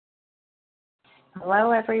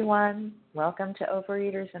Hello, everyone. Welcome to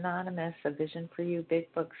Overeaters Anonymous, a Vision for You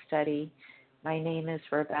Big Book study. My name is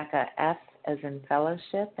Rebecca F., as in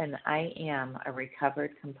fellowship, and I am a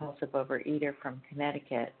recovered compulsive overeater from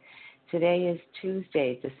Connecticut. Today is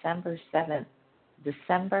Tuesday, December 7th,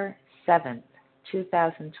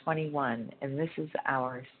 2021, and this is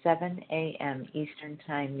our 7 a.m. Eastern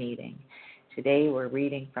Time meeting. Today we're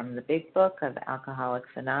reading from the Big Book of Alcoholics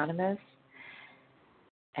Anonymous,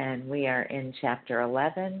 and we are in Chapter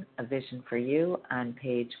 11, A Vision for You, on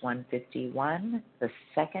page 151, the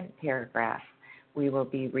second paragraph. We will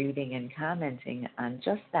be reading and commenting on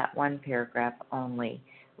just that one paragraph only,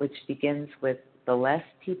 which begins with, "The less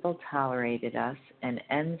people tolerated us," and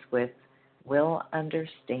ends with, "Will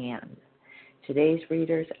understand." Today's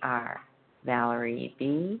readers are Valerie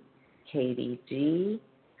B., Katie G.,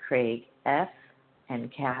 Craig F., and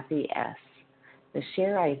Kathy S. The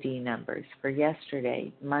share ID numbers for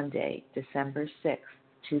yesterday, Monday, December 6,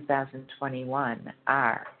 2021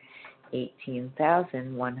 are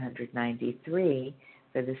 18,193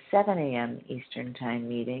 for the 7 a.m. Eastern Time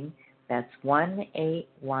meeting, that's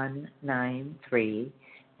 18193,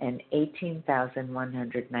 and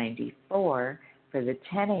 18,194 for the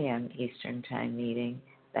 10 a.m. Eastern Time meeting,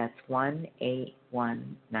 that's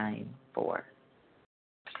 18194.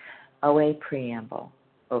 OA Preamble.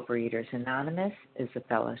 Overeaters Anonymous is a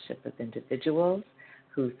fellowship of individuals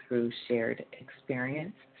who, through shared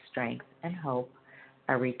experience, strength, and hope,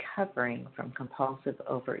 are recovering from compulsive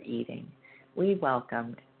overeating. We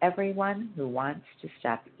welcome everyone who wants to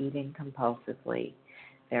stop eating compulsively.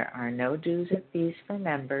 There are no dues or fees for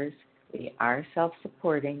members. We are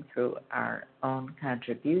self-supporting through our own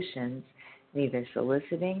contributions, neither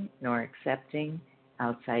soliciting nor accepting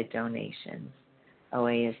outside donations.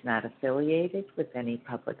 OA is not affiliated with any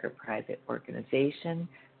public or private organization,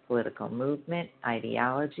 political movement,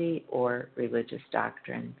 ideology, or religious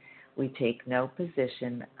doctrine. We take no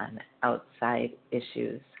position on outside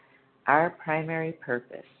issues. Our primary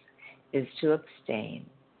purpose is to abstain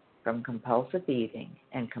from compulsive eating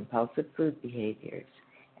and compulsive food behaviors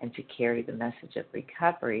and to carry the message of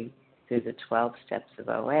recovery through the 12 steps of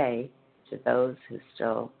OA to those who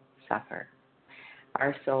still suffer.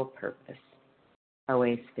 Our sole purpose.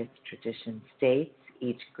 OA's fifth tradition states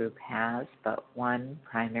each group has but one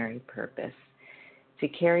primary purpose: to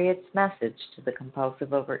carry its message to the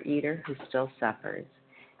compulsive overeater who still suffers.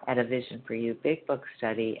 At A Vision for You Big Book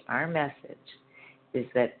study, our message is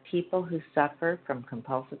that people who suffer from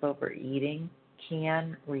compulsive overeating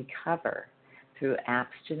can recover through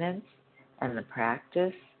abstinence and the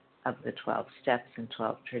practice of the 12 steps and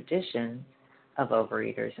 12 traditions of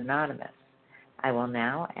Overeaters Anonymous. I will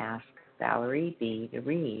now ask Valerie B. to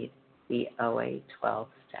read the OA 12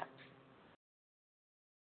 steps.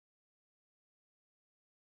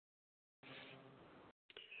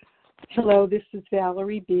 Hello, this is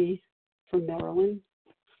Valerie B. from Maryland.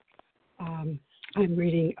 I'm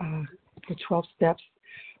reading the 12 steps.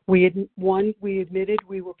 We admitted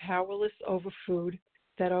we were powerless over food,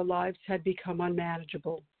 that our lives had become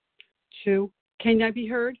unmanageable. 2, can I be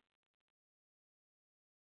heard?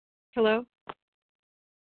 Hello?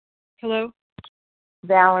 Hello?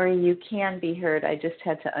 Valerie, you can be heard. I just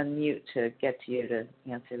had to unmute to get to you to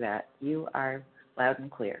answer that. You are loud and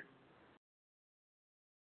clear.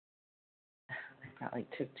 I probably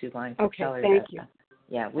took too long to tell her Okay, thank that. you.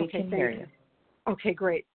 Yeah, we can hear you. Okay,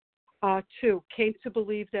 great. 2, came to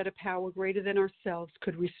believe that a power greater than ourselves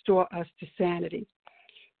could restore us to sanity.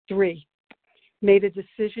 3, made a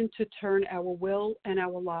decision to turn our will and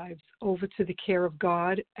our lives over to the care of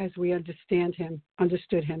God as we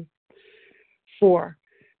understood Him. 4,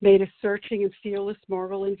 made a searching and fearless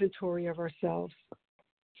moral inventory of ourselves.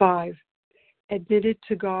 5, admitted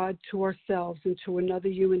to God, to ourselves, and to another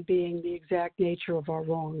human being the exact nature of our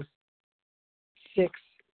wrongs. 6,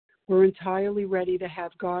 we're entirely ready to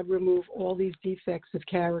have God remove all these defects of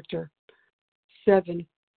character. 7,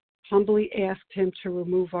 humbly asked Him to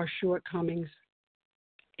remove our shortcomings.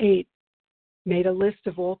 8, made a list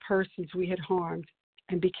of all persons we had harmed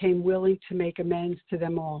and became willing to make amends to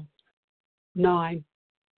them all. 9,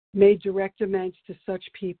 made direct amends to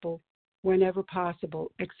such people whenever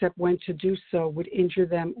possible, except when to do so would injure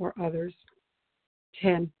them or others.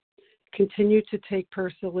 10, continued to take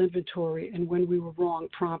personal inventory, and when we were wrong,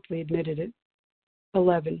 promptly admitted it.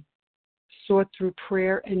 11, sought through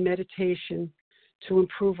prayer and meditation to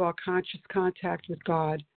improve our conscious contact with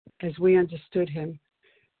God as we understood Him,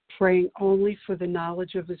 praying only for the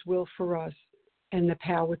knowledge of His will for us and the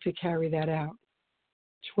power to carry that out.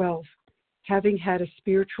 12, having had a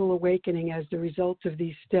spiritual awakening as the result of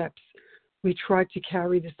these steps, We try to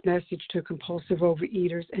carry this message to compulsive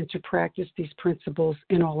overeaters and to practice these principles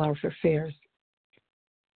in all our affairs.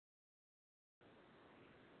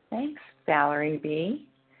 Thanks, Valerie B.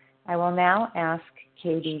 I will now ask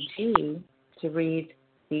Katie G. to read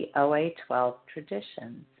the OA 12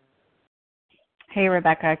 traditions. Hey,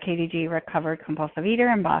 Rebecca, Katie G., recovered compulsive eater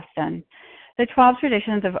in Boston. The 12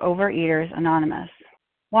 traditions of Overeaters Anonymous.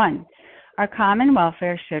 1. Our common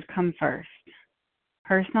welfare should come first.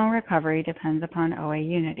 Personal recovery depends upon OA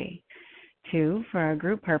unity. 2. For a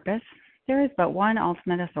group purpose, there is but one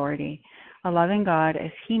ultimate authority, a loving God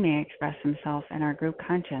as he may express himself in our group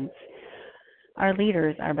conscience. Our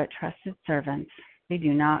leaders are but trusted servants. They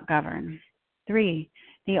do not govern. 3.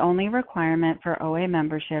 The only requirement for OA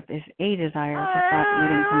membership is a desire to stop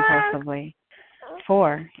eating compulsively.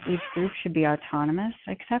 4. Each group should be autonomous,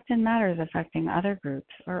 except in matters affecting other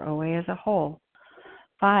groups or OA as a whole.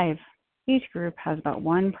 5. Each group has but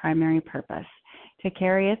one primary purpose, to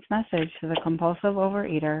carry its message to the compulsive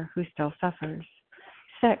overeater who still suffers.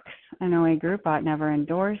 6. An OA group ought never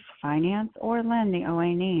endorse, finance, or lend the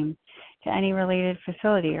OA name to any related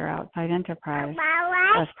facility or outside enterprise,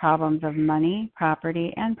 lest problems of money,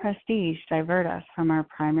 property, and prestige divert us from our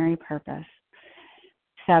primary purpose.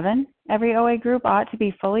 7. Every OA group ought to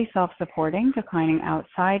be fully self-supporting, declining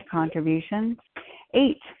outside contributions.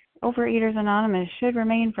 8. Overeaters Anonymous should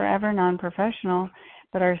remain forever non-professional,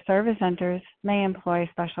 but our service centers may employ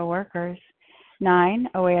special workers. 9.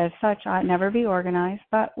 OA as such ought never be organized,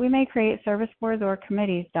 but we may create service boards or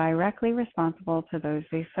committees directly responsible to those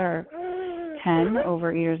they serve. 10.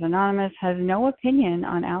 Overeaters Anonymous has no opinion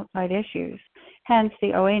on outside issues. Hence,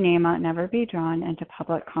 the OA name ought never be drawn into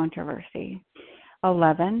public controversy.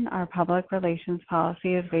 11. Our public relations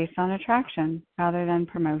policy is based on attraction rather than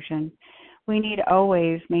promotion. We need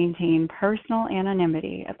always maintain personal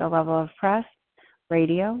anonymity at the level of press,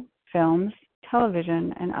 radio, films,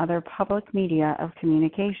 television, and other public media of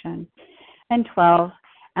communication. And 12.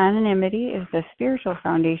 Anonymity is the spiritual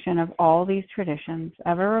foundation of all these traditions,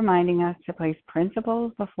 ever reminding us to place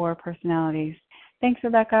principles before personalities. Thanks,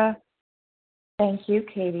 Rebecca. Thank you,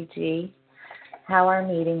 Katie G. How our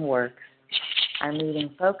meeting works. Our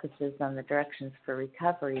meeting focuses on the directions for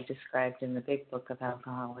recovery described in the Big Book of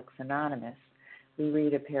Alcoholics Anonymous. We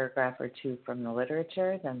read a paragraph or two from the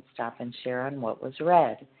literature, then stop and share on what was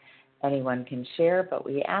read. Anyone can share, but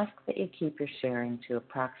we ask that you keep your sharing to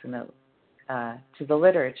the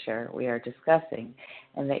literature we are discussing,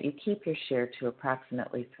 and that you keep your share to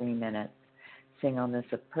approximately 3 minutes. Singleness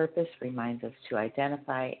of purpose reminds us to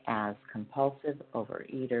identify as compulsive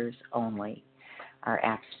overeaters only. Our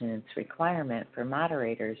abstinence requirement for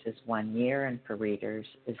moderators is 1 year, and for readers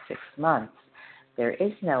is 6 months. There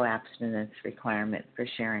is no abstinence requirement for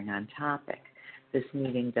sharing on topic. This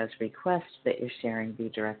meeting does request that your sharing be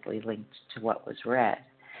directly linked to what was read.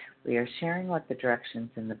 We are sharing what the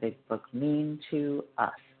directions in the Big Book mean to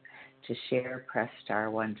us. To share, press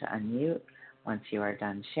 *1 to unmute. Once you are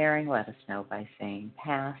done sharing, let us know by saying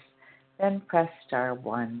pass, then press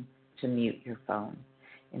 *1 to mute your phone.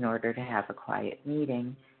 In order to have a quiet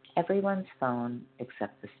meeting, everyone's phone,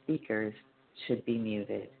 except the speaker's, should be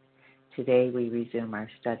muted. Today we resume our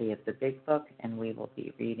study of the Big Book, and we will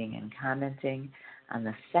be reading and commenting on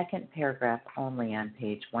the second paragraph only on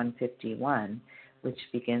page 151, which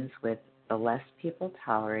begins with "the less people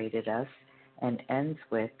tolerated us" and ends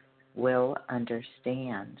with "will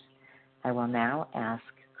understand." I will now ask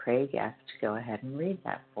Craig F. to go ahead and read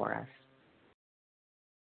that for us.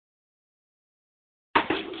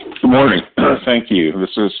 Good morning. Thank you.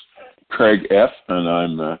 This is Craig F., and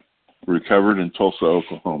I'm recovered in Tulsa,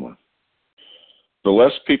 Oklahoma. The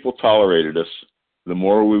less people tolerated us, the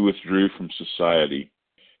more we withdrew from society,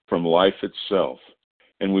 from life itself,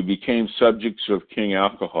 and we became subjects of King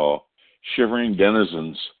Alcohol, shivering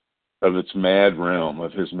denizens of his mad realm.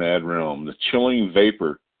 The chilling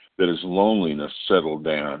vapor that is loneliness settled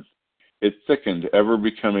down. It thickened, ever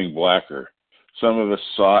becoming blacker. Some of us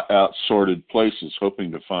sought out sordid places,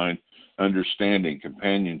 hoping to find understanding,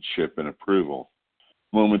 companionship, and approval.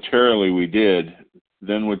 Momentarily we did,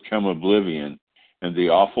 then would come oblivion and the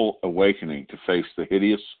awful awakening to face the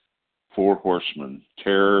hideous 4 horsemen: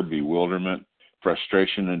 terror, bewilderment,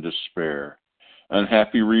 frustration, and despair.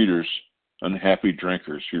 Unhappy readers, unhappy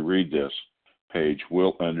drinkers who read this page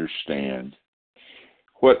will understand.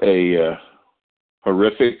 What a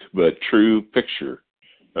horrific but true picture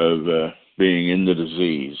of being in the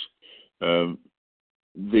disease. One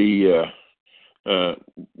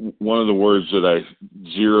of the words that I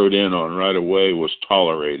zeroed in on right away was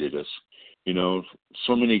tolerated us. You know,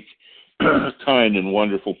 so many kind and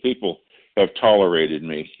wonderful people have tolerated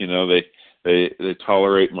me. You know, they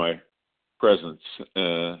tolerate my presence.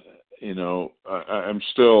 I'm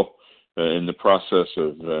still in the process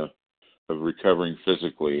of recovering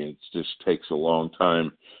physically. It just takes a long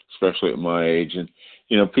time, especially at my age. And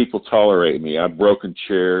people tolerate me. I've broken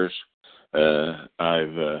chairs.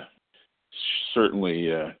 I've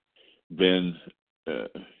certainly been,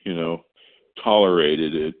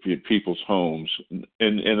 tolerated at people's homes,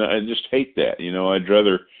 and I just hate that. I'd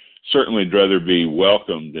certainly rather be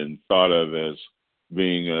welcomed and thought of as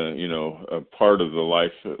being a part of the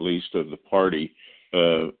life, at least of the party,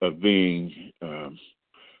 of being a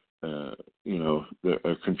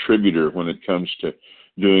contributor when it comes to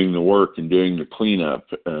doing the work and doing the cleanup,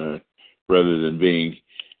 rather than being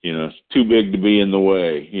too big to be in the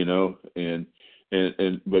way.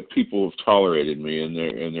 But people have tolerated me, and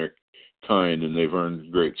they're kind, and they've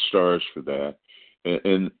earned great stars for that.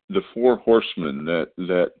 And the four horsemen that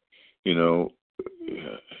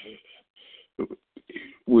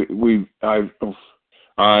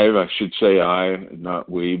I should say I,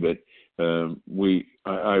 not we, but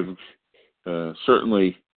I've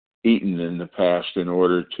certainly eaten in the past in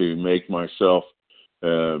order to make myself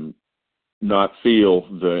not feel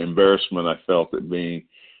the embarrassment I felt at being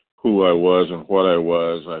who I was and what I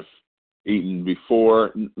was. I've eaten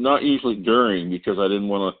before, not usually during, because I didn't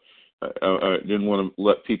want to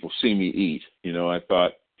let people see me eat. I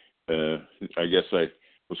thought, I guess I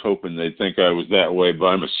was hoping they'd think I was that way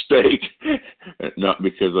by mistake, not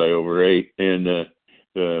because I overate, and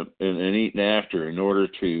eating after in order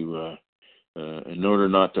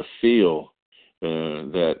not to feel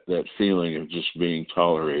that feeling of just being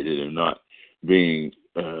tolerated and not being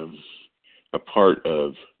a part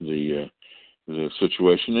of the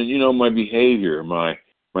situation. And my behavior, my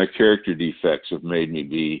character defects have made me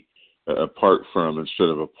be apart from instead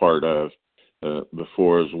of a part of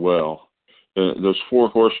before as well. Those four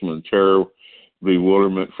horsemen: terror,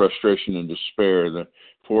 bewilderment, frustration, and despair. The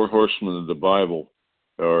four horsemen of the Bible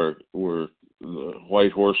were the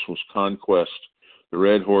white horse was conquest, the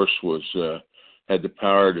red horse was had the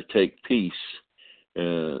power to take peace,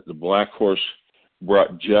 the black horse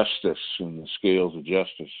brought justice and the scales of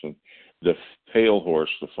justice, and the pale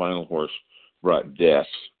horse, the final horse, brought death.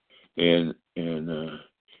 And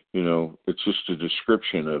it's just a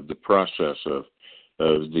description of the process of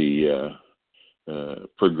the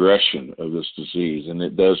progression of this disease, and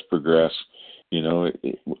it does progress.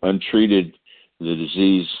 Untreated, the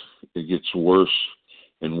disease, it gets worse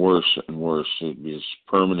and worse and worse. It is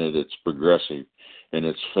permanent, it's progressive, and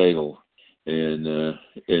it's fatal, and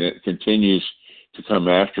it continues to come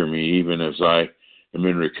after me even as I am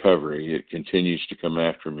in recovery. It continues to come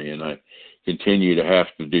after me, and I continue to have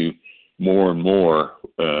to do more and more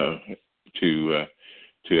to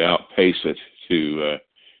outpace it, to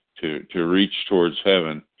reach towards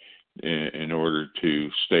heaven in order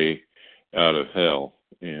to stay out of hell.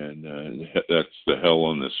 And that's the hell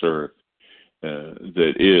on this earth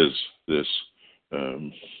that is this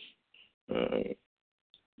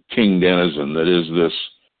king denizen, that is this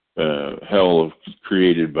hell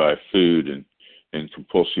created by food and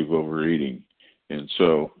compulsive overeating. And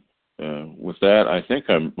so with that, I think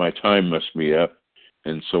my time must be up.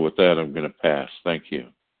 And so with that, I'm going to pass. Thank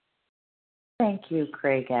you. Thank you,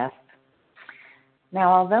 Craig F.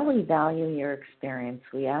 Now, although we value your experience,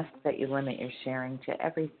 we ask that you limit your sharing to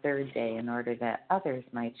every third day in order that others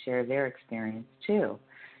might share their experience too.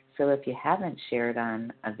 So if you haven't shared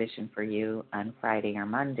on A Vision for You on Friday or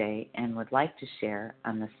Monday and would like to share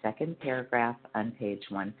on the second paragraph on page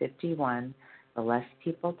 151, the less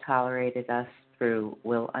people tolerated us through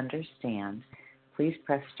will understand, please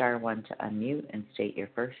press star 1 to unmute and state your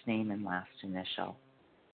first name and last initial.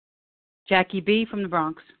 Jackie B. from the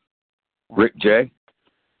Bronx. Rick J.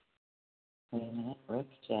 Wait a minute, Rick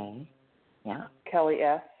J. Yeah. Kelly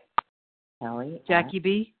S. Kelly Jackie S.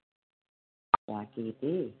 B. Jackie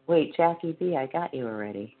B. Wait, Jackie B, I got you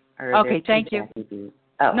already. Okay, thank you. Jackie B?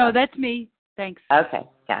 Oh, no, that's me. Thanks. Okay,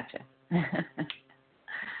 gotcha.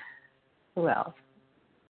 Who else?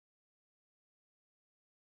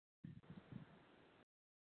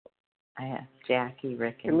 I have Jackie,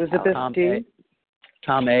 Rick, and Elizabeth Kelly. D.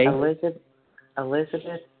 Tom A.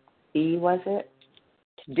 Elizabeth B, was it?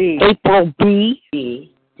 D. April B.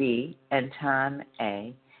 D, and Tom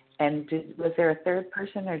A. And was there a third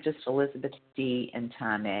person or just Elizabeth D and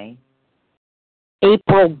Tom A?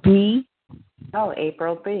 April B. Oh,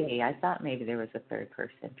 April B. I thought maybe there was a third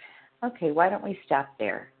person. Okay, why don't we stop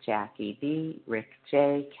there? Jackie B, Rick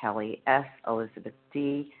J, Kelly S, Elizabeth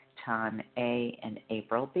D, Tom A, and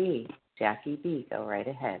April B. Jackie B, go right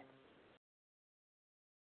ahead.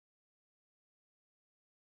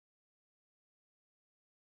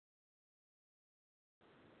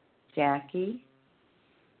 Jackie,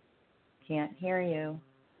 can't hear you.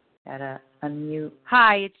 Gotta unmute.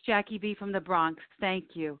 Hi, it's Jackie B from the Bronx.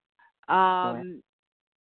 Thank you. What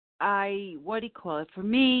do you call it? For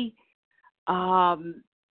me,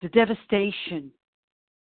 the devastation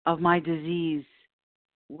of my disease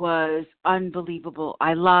was unbelievable.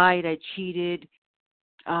 I lied, I cheated.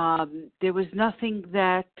 There was nothing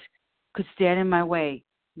that could stand in my way.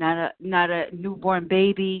 Not a newborn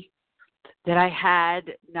baby that I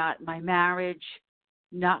had, not my marriage,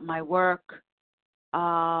 not my work.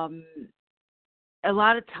 A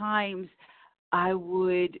lot of times I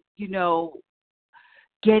would,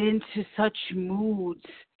 get into such moods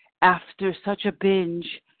after such a binge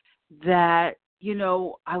that,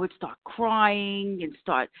 I would start crying and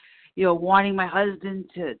start, wanting my husband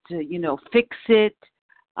to fix it.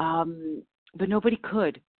 But nobody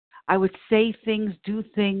could. I would say things, do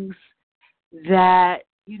things that,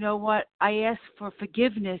 I asked for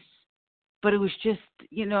forgiveness, but it was just,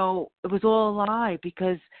 it was all a lie,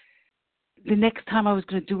 because the next time I was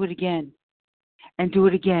going to do it again and do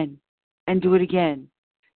it again and do it again.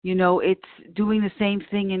 It's doing the same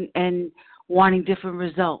thing and wanting different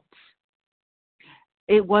results.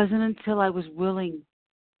 It wasn't until I was willing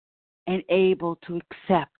and able to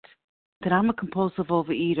accept that I'm a compulsive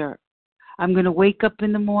overeater. I'm going to wake up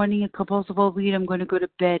in the morning a compulsive overeater. I'm going to go to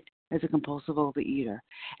bed as a compulsive overeater.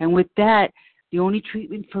 And with that, the only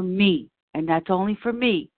treatment for me, and that's only for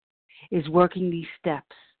me, is working these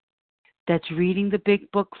steps. That's reading the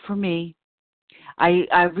big book for me.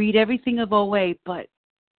 I read everything of OA, but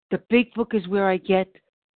the big book is where I get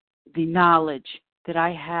the knowledge that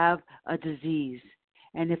I have a disease.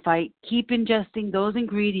 And if I keep ingesting those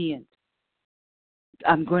ingredients,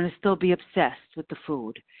 I'm going to still be obsessed with the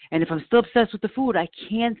food. And if I'm still obsessed with the food, I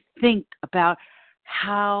can't think about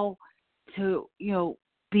how to,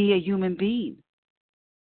 be a human being.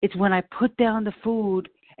 It's when I put down the food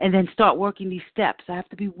and then start working these steps. I have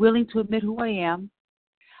to be willing to admit who I am.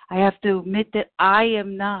 I have to admit that I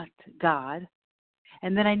am not God.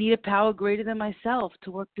 And then I need a power greater than myself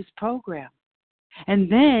to work this program.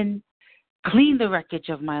 And then clean the wreckage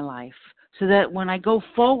of my life so that when I go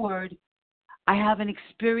forward, I have an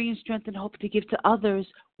experience, strength, and hope to give to others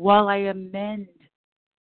while I amend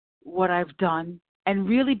what I've done and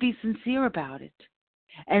really be sincere about it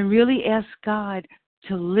and really ask God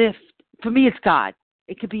to lift. For me, it's God.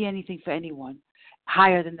 It could be anything for anyone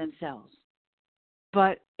higher than themselves.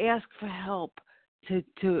 But ask for help to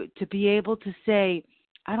be able to say,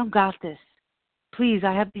 I don't got this. Please,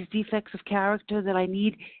 I have these defects of character that I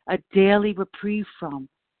need a daily reprieve from.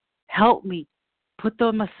 Help me. Put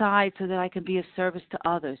them aside so that I can be of service to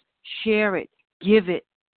others. Share it. Give it.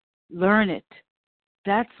 Learn it.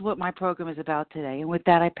 That's what my program is about today. And with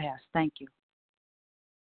that, I pass. Thank you.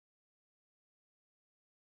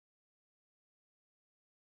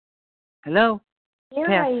 Hello? Here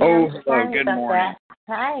Pass. I am. hello. Sorry Good about morning. that.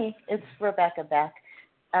 Hi, it's Rebecca Beck.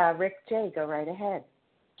 Rick J., go right ahead.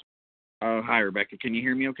 Hi, Rebecca. Can you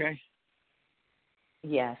hear me okay?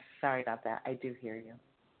 Yes, sorry about that. I do hear you.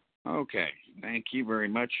 Okay. Thank you very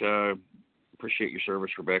much. Appreciate your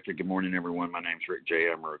service, Rebecca. Good morning, everyone. My name's Rick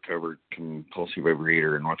J. I'm a recovered compulsive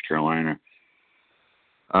overeater in North Carolina.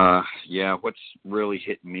 What's really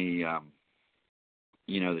hit me,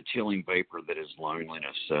 the chilling vapor that is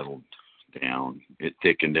loneliness settled down. It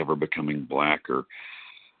thickened, ever becoming blacker.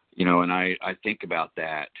 And I think about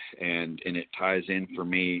that, and it ties in for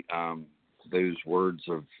me those words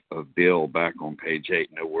of Bill back on page 8,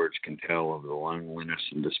 no words can tell of the loneliness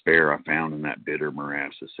and despair I found in that bitter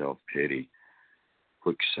morass of self-pity.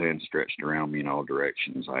 Quicksand stretched around me in all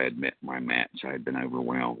directions. I admit my match. I had been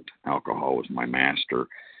overwhelmed. Alcohol was my master.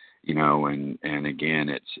 And again,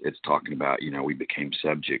 it's talking about, we became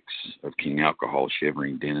subjects of King Alcohol,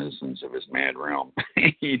 shivering denizens of his mad realm.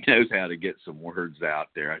 He knows how to get some words out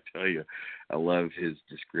there. I tell you, I love his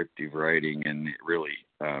descriptive writing, and it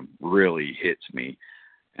really hits me,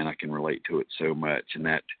 and I can relate to it so much. And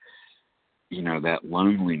that, that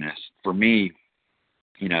loneliness for me,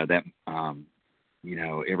 that,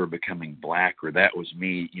 ever becoming blacker, that was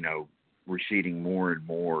me, receding more and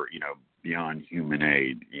more, beyond human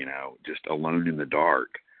aid, just alone in the dark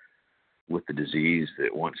with the disease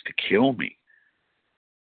that wants to kill me,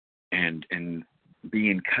 and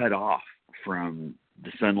being cut off from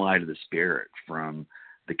the sunlight of the spirit, from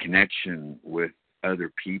the connection with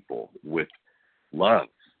other people, with love.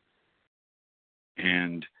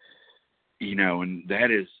 And, and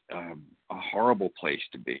that is a horrible place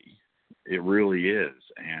to be. It really is.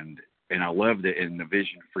 And I love that in the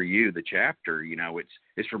vision for you, the chapter,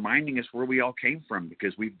 it's reminding us where we all came from,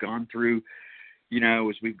 because we've gone through,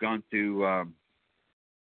 as we've gone through,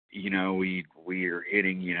 we are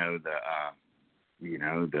hitting,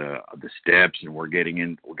 the steps, and we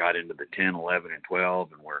got into the 10, 11, and 12,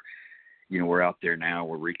 and we're out there now.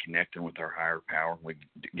 We're reconnecting with our higher power. We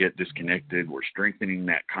get disconnected. We're strengthening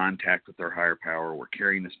that contact with our higher power. We're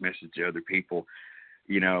carrying this message to other people,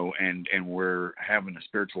 and we're having a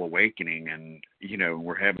spiritual awakening, and,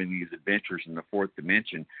 we're having these adventures in the fourth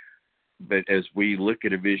dimension. But as we look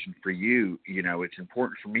at a vision for you, it's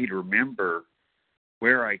important for me to remember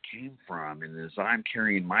where I came from. And as I'm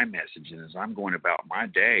carrying my message and as I'm going about my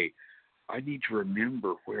day, I need to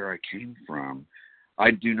remember where I came from.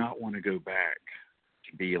 I do not want to go back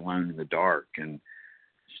to be alone in the dark. And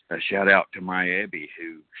a shout out to my Abby,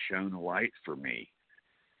 who shone a light for me.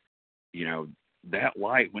 That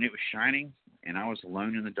light, when it was shining and I was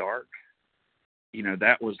alone in the dark,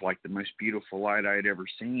 that was like the most beautiful light I had ever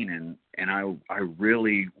seen. And I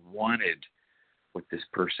really wanted what this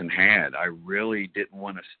person had. I really didn't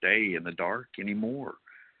want to stay in the dark anymore.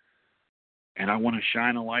 And I want to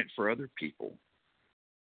shine a light for other people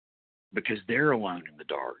because they're alone in the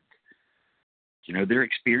dark. They're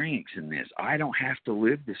experiencing this. I don't have to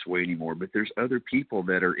live this way anymore, but there's other people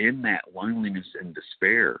that are in that loneliness and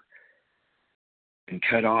despair and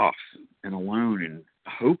cut off and alone and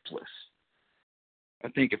hopeless. I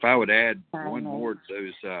think if I would add one more to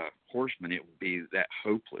those horsemen, it would be that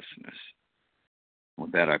hopelessness.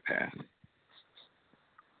 With that, I pass.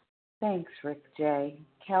 Thanks, Rick J.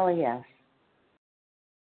 Kelly S.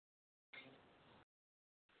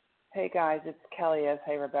 Hey, guys, it's Kelly S.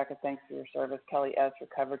 Hey, Rebecca, thanks for your service. Kelly S.,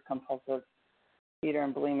 recovered compulsive eater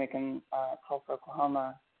and bulimic in Tulsa,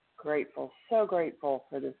 Oklahoma. Grateful, so grateful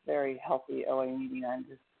for this very healthy OA meeting. I'm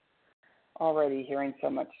just already hearing so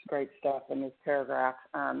much great stuff in this paragraph.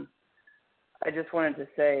 I just wanted to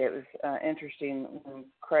say it was interesting when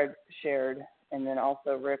Craig shared, and then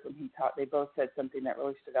also Rick when he taught. They both said something that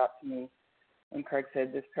really stood out to me. When Craig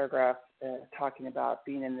said this paragraph talking about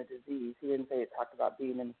being in the disease, he didn't say it talked about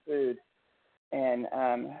being in the food. And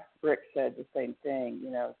Rick said the same thing.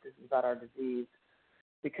 This is about our disease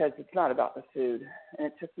because it's not about the food. And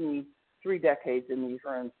it took me 3 decades in these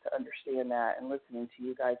rooms to understand that, and listening to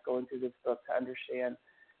you guys going through this book to understand.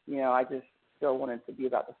 I just still want it to be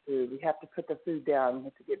about the food. We have to put the food down. We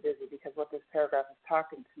have to get busy, because what this paragraph is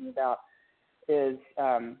talking to me about is,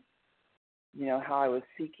 how I was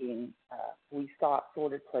seeking. We sought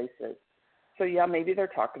sorted places. So yeah, maybe they're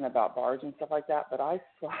talking about bars and stuff like that, but I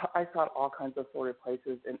sought all kinds of sorted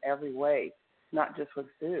places in every way, not just with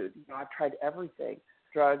food. I've tried everything: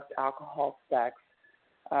 drugs, alcohol, sex,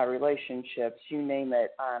 relationships, you name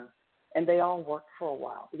it. And they all worked for a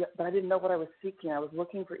while, but I didn't know what I was seeking. I was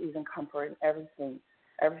looking for ease and comfort in everything,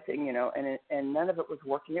 and none of it was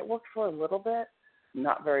working. It worked for a little bit,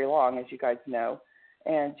 not very long, as you guys know.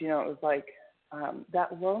 And, it was like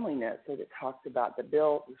that loneliness that it talked about, that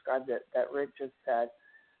Bill described, that Rick just said,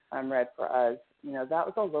 read for us. That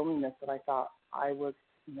was a loneliness that I thought I was,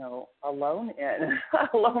 alone in,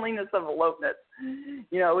 a loneliness of aloneness.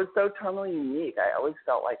 It was so totally unique. I always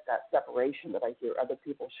felt like that separation that I hear other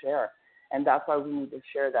people share. And that's why we need to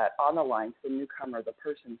share that on the line to the newcomer, the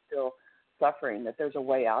person still suffering, that there's a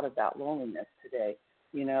way out of that loneliness today.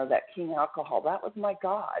 That king alcohol, that was my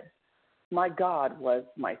God. My God was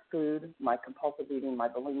my food, my compulsive eating, my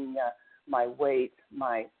bulimia, my weight,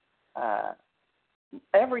 my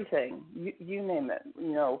everything, you name it.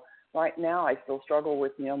 Right now I still struggle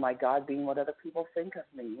with, my God being what other people think of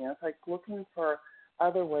me. It's like looking for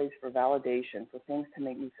other ways for validation, for things to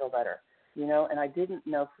make me feel better, and I didn't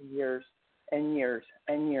know for years and years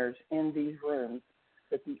and years in these rooms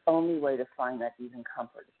that the only way to find that ease and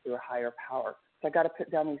comfort is through a higher power. So I got to put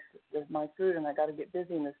down my food, and I got to get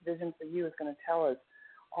busy, and this vision for you is going to tell us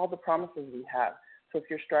all the promises we have. So if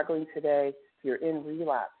you're struggling today, if you're in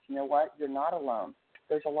relapse, you know what? You're not alone.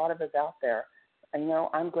 There's a lot of us out there. And,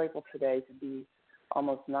 I'm grateful today to be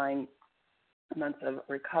almost 9 months of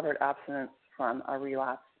recovered abstinence from a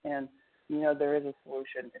relapse. And, there is a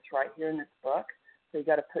solution. It's right here in this book. So you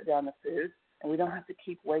got to put down the food, and we don't have to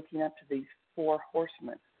keep waking up to these 4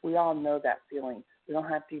 horsemen. We all know that feeling. We don't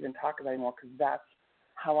have to even talk about it anymore, because that's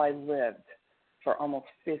how I lived for almost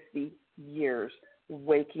 50 years,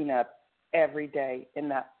 waking up every day in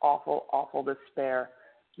that awful, awful despair,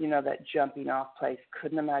 that jumping off place.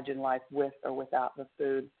 Couldn't imagine life with or without the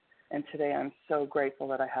food. And today I'm so grateful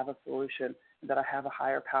that I have a solution, that I have a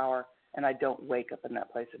higher power, and I don't wake up in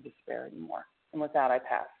that place of despair anymore. And with that, I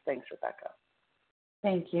pass. Thanks, Rebecca.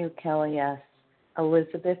 Thank you, Kelly S.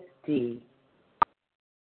 Elizabeth D.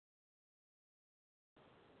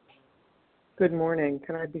 Good morning.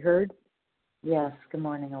 Can I be heard? Yes, good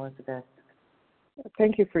morning, Elizabeth.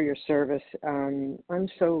 Thank you for your service. I'm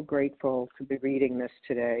so grateful to be reading this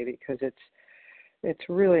today because it's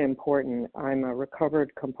really important. I'm a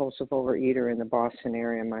recovered compulsive overeater in the Boston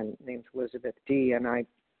area. My name's Elizabeth D., and I'm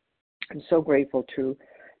so grateful to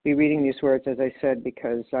be reading these words, as I said,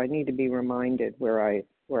 because I need to be reminded where I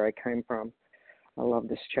came from. I love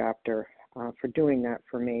this chapter for doing that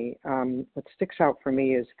for me. What sticks out for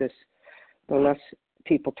me is this: the less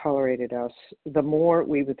people tolerated us, the more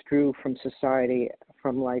we withdrew from society,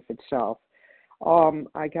 from life itself.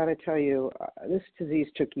 I got to tell you, this disease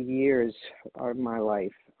took years of my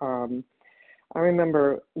life. I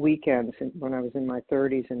remember weekends when I was in my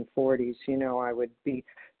 30s and 40s, I would be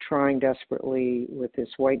trying desperately with this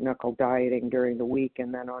white knuckle dieting during the week.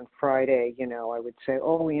 And then on Friday, I would say,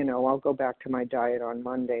 I'll go back to my diet on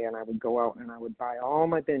Monday. And I would go out and I would buy all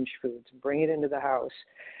my binge foods and bring it into the house.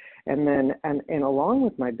 And then, and along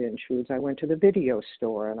with my binge foods, I went to the video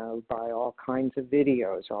store and I would buy all kinds of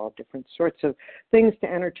videos, all different sorts of things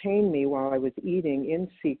to entertain me while I was eating in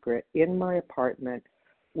secret in my apartment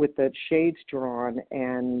with the shades drawn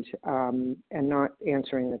and not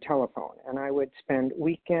answering the telephone. And I would spend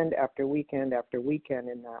weekend after weekend after weekend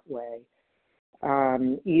in that way,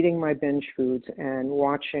 eating my binge foods and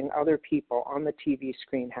watching other people on the TV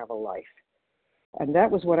screen have a life. And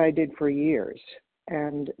that was what I did for years.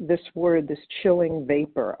 And this word, this chilling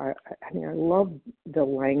vapor, I love the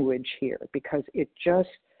language here because it just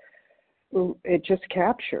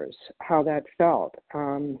captures how that felt.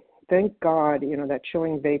 Thank God, that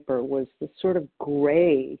chilling vapor was the sort of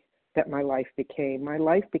gray that my life became. My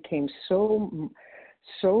life became so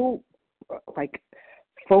like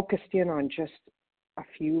focused in on just a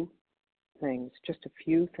few things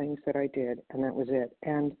that I did, and that was it.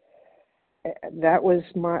 And that was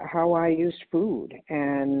how I used food,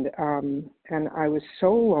 and I was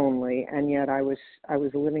so lonely, and yet I was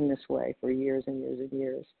living this way for years and years and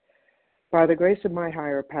years. By the grace of my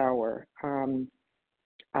higher power,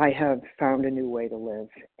 I have found a new way to live,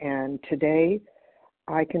 and today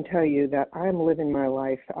I can tell you that I'm living my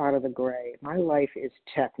life out of the gray. My life is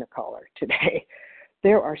Technicolor today.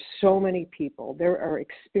 There are so many people. There are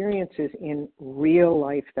experiences in real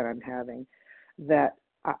life that I'm having that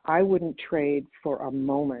I wouldn't trade for a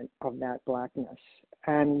moment of that blackness.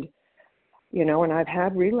 And, and I've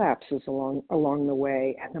had relapses along the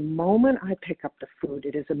way. And the moment I pick up the food,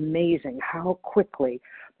 it is amazing how quickly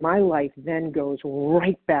my life then goes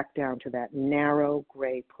right back down to that narrow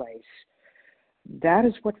gray place. That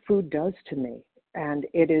is what food does to me. And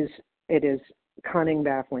it is cunning,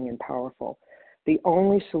 baffling, and powerful. The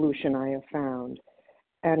only solution I have found,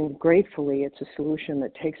 and gratefully, it's a solution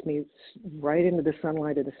that takes me right into the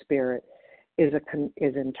sunlight of the spirit, is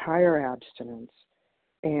entire abstinence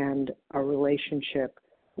and a relationship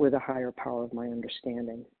with a higher power of my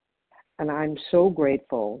understanding. And I'm so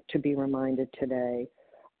grateful to be reminded today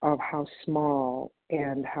of how small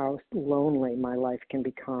and how lonely my life can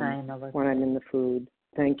become when I'm in the food.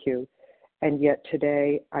 Thank you. And yet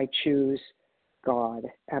today I choose God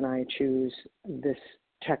and I choose this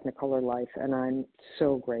Technicolor life, and I'm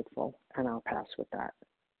so grateful, and I'll pass with that.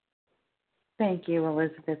 Thank you,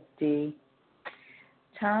 Elizabeth D.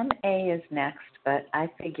 Tom A. is next, but I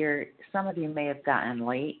figure some of you may have gotten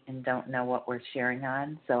late and don't know what we're sharing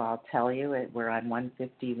on, so I'll tell you we're on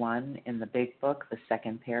 151 in the Big Book, the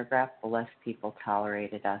second paragraph, the less people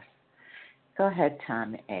tolerated us. Go ahead,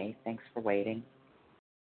 Tom A. Thanks for waiting.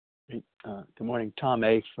 Good morning. Tom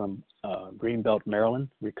A. from Greenbelt, Maryland,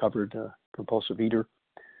 recovered compulsive eater.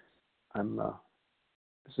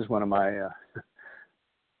 This is one of my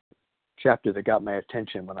chapter that got my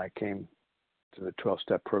attention when I came to the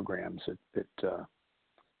 12-step programs. It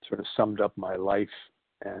sort of summed up my life,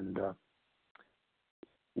 and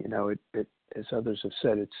it as others have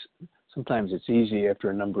said, sometimes it's easy after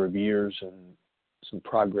a number of years and some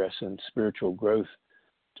progress and spiritual growth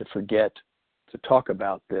to forget to talk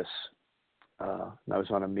about this. I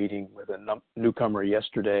was on a meeting with a newcomer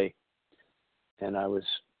yesterday, and I was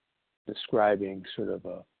describing sort of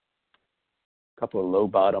a couple of low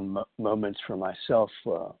bottom moments for myself.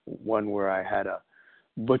 One where I had a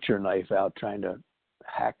butcher knife out trying to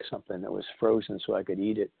hack something that was frozen so I could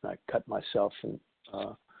eat it, and I cut myself in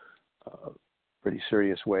a pretty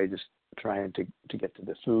serious way just trying to get to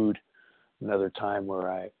the food. Another time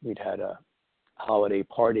where we'd had a holiday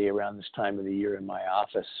party around this time of the year in my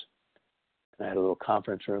office, and I had a little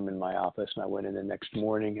conference room in my office, and I went in the next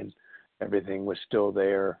morning and everything was still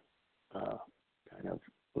there, kind of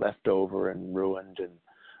left over and ruined, and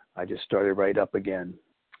I just started right up again.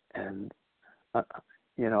 And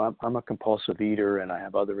I'm a compulsive eater, and I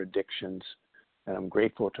have other addictions, and I'm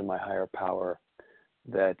grateful to my higher power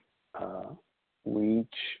that we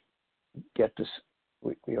each get this.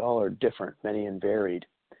 We all are different, many and varied,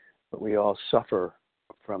 but we all suffer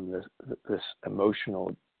from this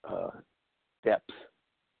emotional depth.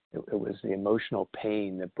 It was the emotional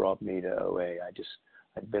pain that brought me to OA.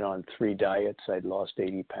 I'd been on 3 diets. I'd lost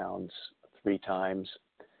 80 pounds 3 times,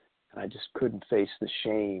 and I just couldn't face the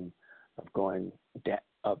shame of going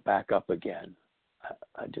back up again.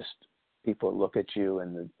 People look at you,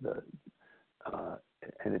 and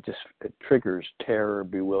and it triggers terror,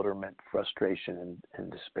 bewilderment, frustration,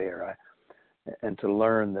 and despair. And to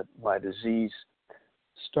learn that my disease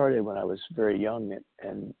started when I was very young,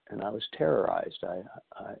 and I was terrorized. I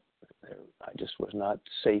just was not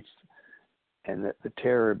safe, and that the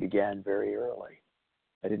terror began very early.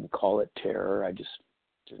 I didn't call it terror. I just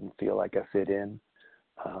didn't feel like I fit in.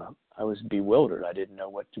 I was bewildered. I didn't know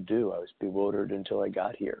what to do. I was bewildered until I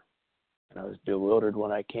got here, and I was bewildered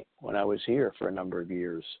when I was here for a number of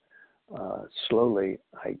years. Slowly,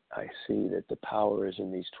 I see that the power is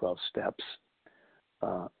in these 12 steps.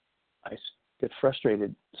 I get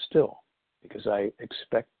frustrated still because I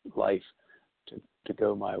expect life to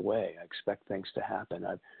go my way. I expect things to happen.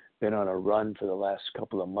 I've been on a run for the last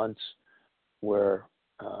couple of months where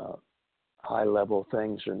high-level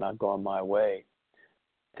things are not going my way,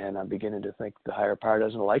 and I'm beginning to think the higher power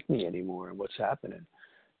doesn't like me anymore, and what's happening.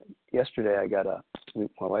 Yesterday, my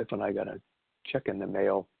wife and I got a check in the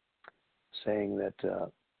mail saying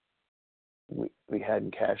that we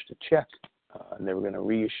hadn't cashed a check, and they were going to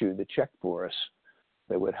reissue the check for us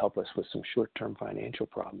that would help us with some short-term financial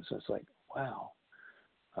problems. And it's like, wow,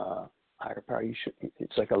 higher power,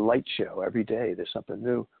 it's like a light show every day. There's something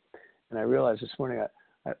new. And I realized this morning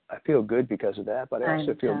I feel good because of that, but I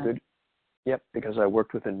also feel good, because I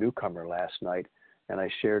worked with a newcomer last night, and I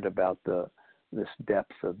shared about this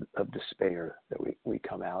depth of despair that we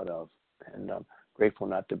come out of. And I'm grateful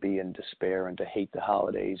not to be in despair and to hate the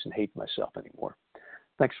holidays and hate myself anymore.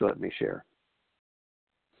 Thanks for letting me share.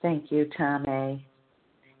 Thank you, Tom A.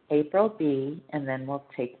 April B., and then we'll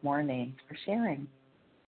take more names for sharing.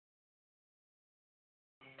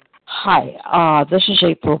 Hi, this is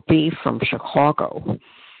April B. from Chicago,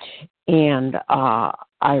 and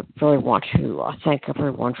I really want to thank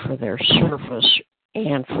everyone for their service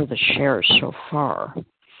and for the shares so far.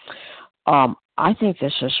 I think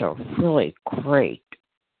this is a really great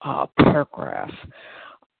paragraph.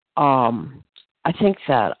 I think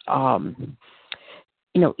that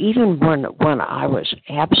even when I was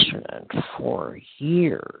abstinent for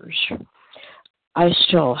years, I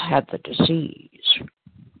still had the disease.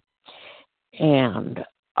 And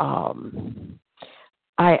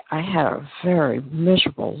I had a very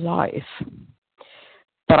miserable life,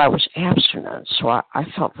 but I was abstinent, so I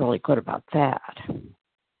felt really good about that.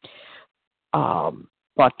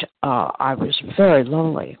 But I was very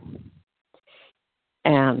lonely,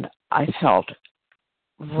 and I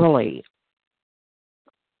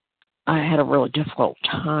had a really difficult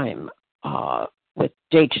time with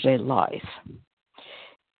day-to-day life,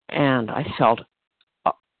 and I felt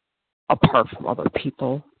apart from other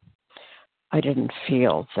people. I didn't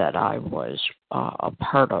feel that I was a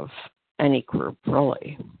part of any group,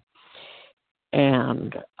 really.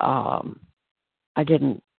 And I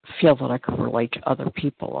didn't feel that I could relate to other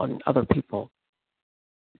people, and other people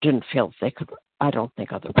didn't feel they could. I don't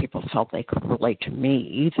think other people felt they could relate to me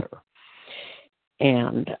either.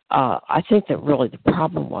 And I think that really the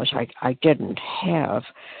problem was I didn't have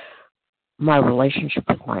my relationship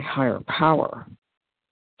with my higher power.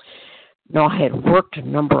 No, I had worked a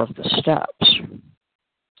number of the steps,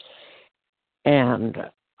 and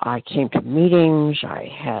I came to meetings, I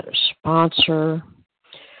had a sponsor,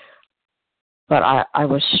 but I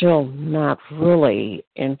was still not really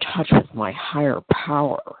in touch with my higher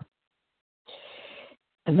power.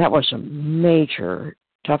 And that was a major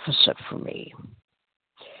deficit for me.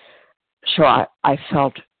 So I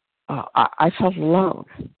felt alone,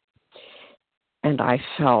 and I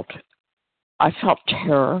felt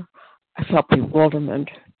terror. I felt bewilderment,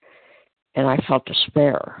 and I felt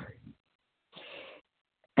despair.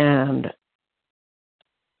 And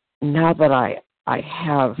now that I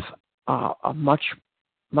have a much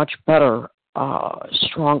better,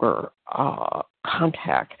 stronger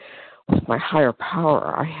contact with my higher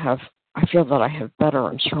power, I feel that I have better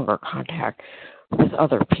and stronger contact with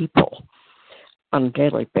other people on a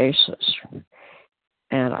daily basis,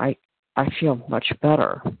 and I feel much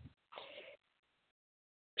better.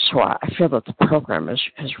 So I feel that the program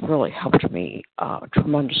has really helped me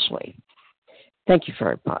tremendously. Thank you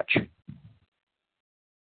very much.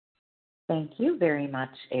 Thank you very much,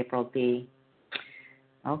 April B.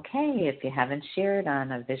 Okay, if you haven't shared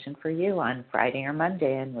on A Vision for You on Friday or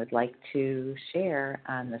Monday and would like to share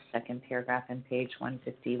on the second paragraph in page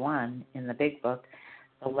 151 in the Big Book,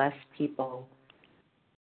 the less people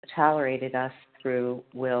tolerated us through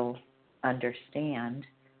will understand,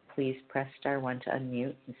 please press *1 to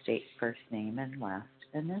unmute and state first name and last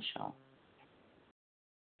initial.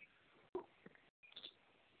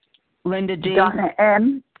 Linda D. Donna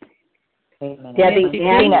M. Wait a minute. Debbie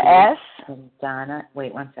Tina S. And Donna,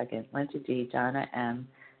 wait 1 second. Linda D, Donna M.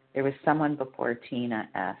 There was someone before Tina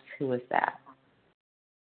S. Who was that?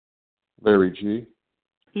 Larry G.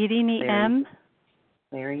 Edie M.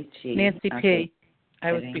 Larry G. Nancy Okay. P.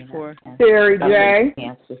 I was before. Terry J.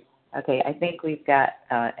 Nancy. Okay, I think we've got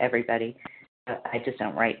everybody. I just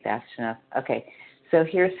don't write fast enough. Okay, so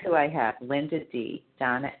here's who I have. Linda D,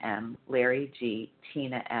 Donna M, Larry G,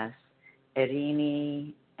 Tina S,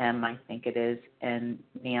 Irini M, I think it is, and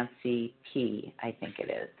Nancy P, I think it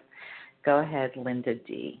is. Go ahead, Linda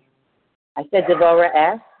D. I said Devora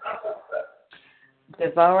S.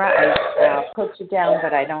 Devora, I'll put you down,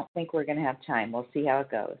 but I don't think we're going to have time. We'll see how it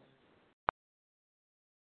goes.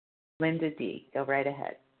 Linda D, go right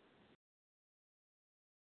ahead.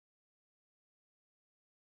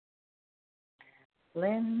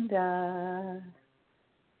 Linda,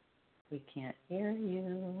 we can't hear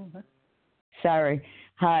you. Sorry.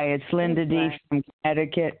 Hi, it's Linda D. from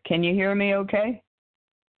Connecticut. Can you hear me okay?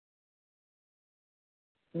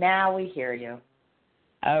 Now we hear you.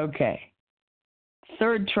 Okay.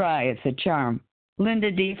 Third try, it's a charm.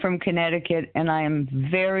 Linda D. from Connecticut, and I am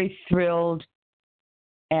very thrilled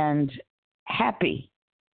and happy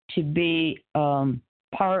to be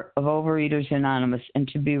part of Overeaters Anonymous and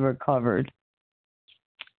to be recovered.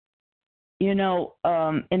 You know,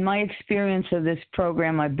 in my experience of this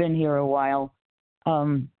program, I've been here a while,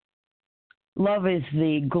 love is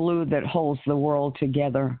the glue that holds the world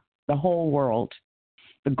together, the whole world,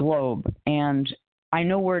 the globe, and I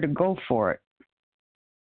know where to go for it.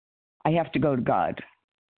 I have to go to God.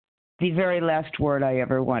 The very last word I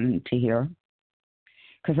ever wanted to hear,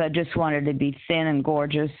 because I just wanted to be thin and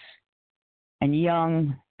gorgeous and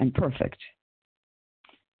young and perfect.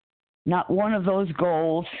 Not one of those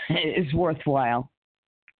goals is worthwhile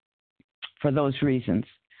for those reasons.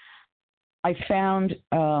 I found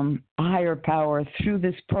a higher power through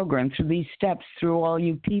this program, through these steps, through all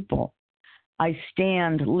you people. I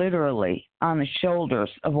stand literally on the shoulders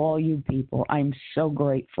of all you people. I'm so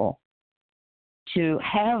grateful to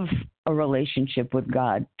have a relationship with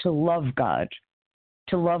God, to love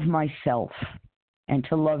myself, and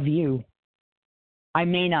to love you. I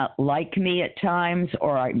may not like me at times,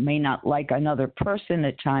 or I may not like another person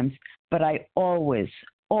at times, but I always,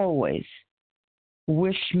 always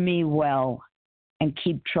wish me well and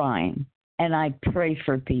keep trying. And I pray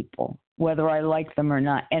for people, whether I like them or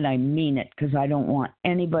not, and I mean it because I don't want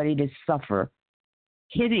anybody to suffer.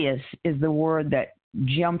 Hideous is the word that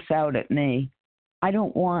jumps out at me. I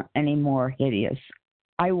don't want any more hideous.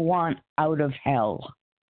 I want out of hell.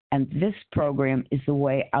 And this program is the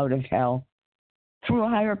way out of hell, through a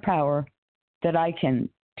higher power that I can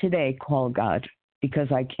today call God,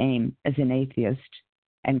 because I came as an atheist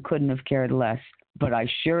and couldn't have cared less, but I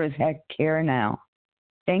sure as heck care now.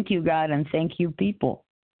 Thank you, God, and thank you, people.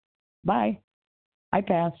 Bye. I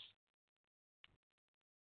pass.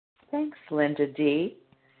 Thanks, Linda D.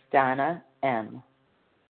 Donna M.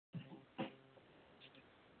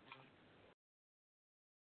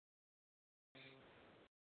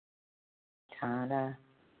 Donna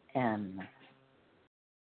M.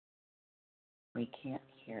 We can't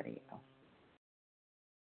hear you.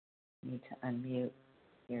 Need to unmute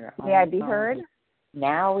your May I be heard?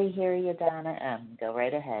 Now we hear you, Donna M. Go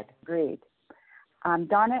right ahead. Great. I'm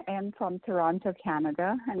Donna M. from Toronto,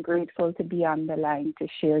 Canada. I'm grateful to be on the line to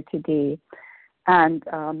share today. And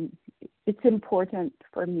it's important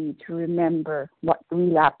for me to remember what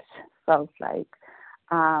relapse felt like.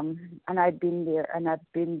 And I've been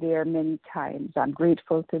there many times. I'm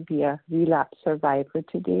grateful to be a relapse survivor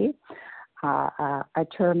today. A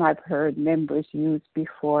term I've heard members use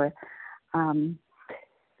before.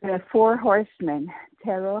 The 4 horsemen: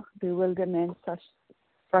 terror, bewilderment,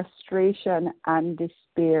 frustration, and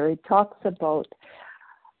despair. It talks about,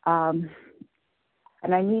 and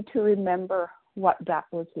I need to remember what that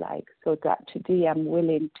was like, so that today I'm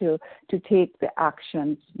willing to take the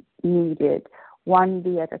actions needed one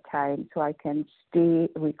day at a time, so I can stay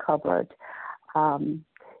recovered.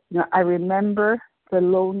 I remember the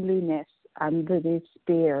loneliness and the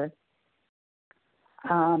despair.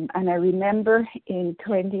 And I remember in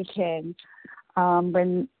 2010,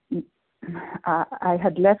 when I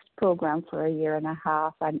had left program for a year and a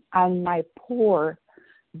half, and my poor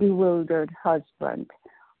bewildered husband.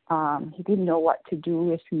 He didn't know what to do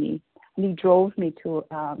with me. And he drove me to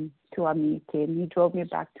a meeting. He drove me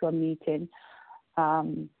back to a meeting.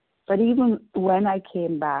 But even when I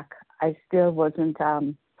came back, I still wasn't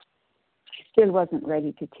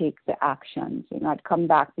ready to take the actions. I'd come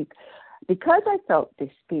back because I felt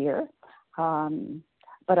despair,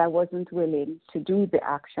 but I wasn't willing to do the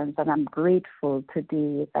actions. And I'm grateful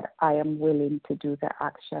today that I am willing to do the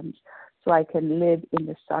actions so I can live in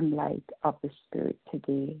the sunlight of the Spirit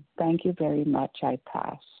today. Thank you very much. I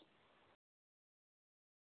pass.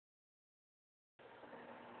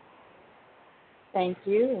 Thank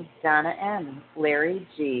you, Donna M. Larry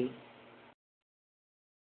G.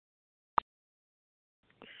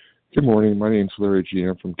 Good morning. My name's Larry G.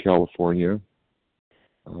 I'm from California.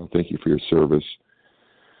 Thank you for your service.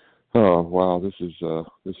 Oh wow,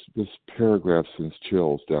 this paragraph sends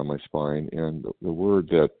chills down my spine, and the word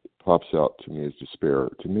that pops out to me is despair.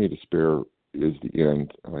 To me, despair is the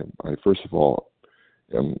end. I first of all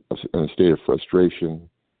am in a state of frustration.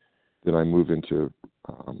 Then I move into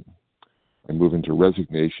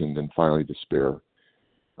resignation. Then finally despair.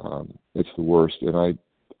 It's the worst. And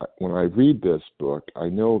when I read this book, I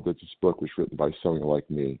know that this book was written by someone like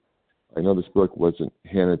me. I know this book wasn't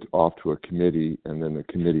handed off to a committee and then the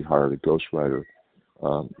committee hired a ghostwriter.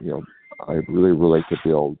 I really relate to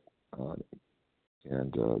Bill,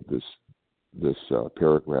 and this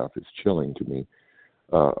paragraph is chilling to me.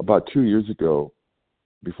 About 2 years ago,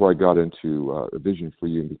 before I got into a Vision for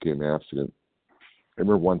You and became abstinent, I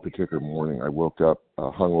remember one particular morning I woke up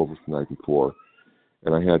hungover the night before,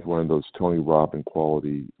 and I had one of those Tony Robbins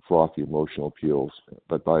quality frothy emotional appeals.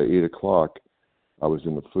 But by 8 o'clock, I was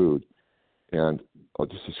in the food. And I'll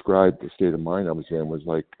just describe the state of mind I was in. Was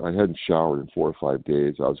like I hadn't showered in 4 or 5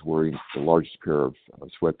 days. I was wearing the largest pair of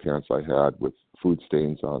sweatpants I had with food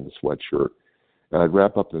stains on the sweatshirt. And I'd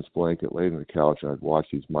wrap up in this blanket, lay on the couch, and I'd watch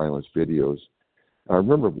these mindless videos. And I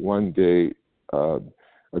remember one day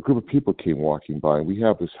a group of people came walking by. And we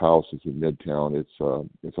have this house. It's in Midtown.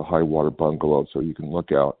 It's a high water bungalow, so you can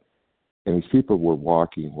look out. And these people were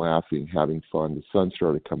walking, laughing, having fun. The sun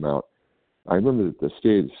started to come out. I remember the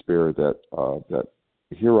state of despair that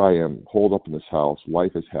here I am, holed up in this house.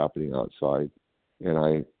 Life is happening outside, and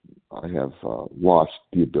I have lost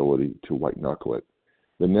the ability to white knuckle it.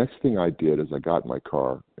 The next thing I did is I got in my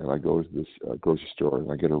car and I go to this grocery store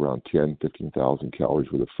and I get around 15,000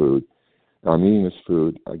 calories worth of food. And I'm eating this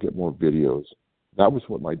food. I get more videos. That was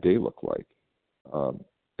what my day looked like.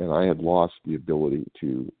 And I had lost the ability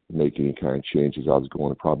to make any kind of changes. I was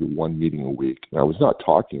going to probably one meeting a week. And I was not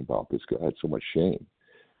talking about this because I had so much shame.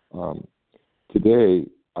 Today,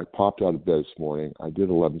 I popped out of bed this morning. I did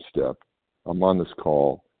 11-step. I'm on this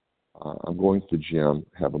call. I'm going to the gym,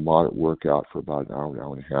 have a moderate workout for about an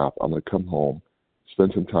hour and a half. I'm going to come home,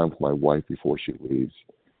 spend some time with my wife before she leaves,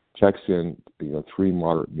 text in 3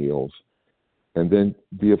 moderate meals, and then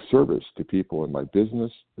be of service to people in my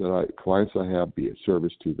business, clients I have, be of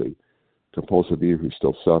service to the compulsive eater who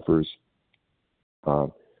still suffers.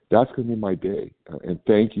 That's going to be my day. And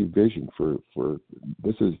thank you, Vision, for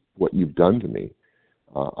this is what you've done to me.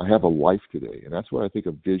 I have a life today, and that's what I think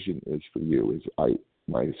a vision is for you.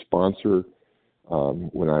 My sponsor,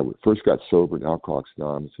 when I first got sober in Alcoholics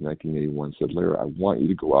Anonymous in 1981, said, Larry, I want you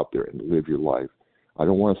to go out there and live your life. I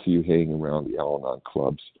don't want to see you hanging around the Al-Anon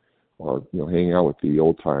clubs or hanging out with the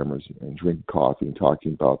old timers and drinking coffee and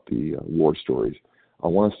talking about the war stories. I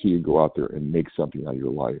want to see you go out there and make something out of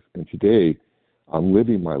your life. And today, I'm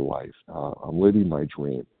living my life. I'm living my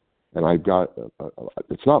dream. And I've got,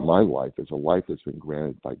 it's not my life. It's a life that's been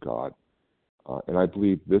granted by God. And I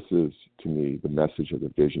believe this is, to me, the message of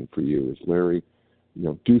the Vision for You is, Larry,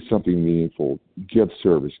 do something meaningful, give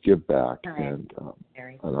service, give back. Right.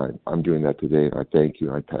 And I'm doing that today, and I thank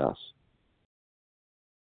you, and I pass.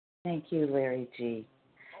 Thank you, Larry G.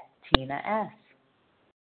 Tina S.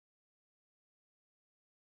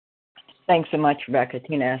 Thanks so much, Rebecca.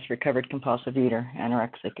 Tina S., recovered compulsive eater,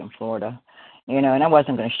 anorexic in Florida. And I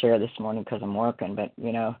wasn't going to share this morning because I'm working, but,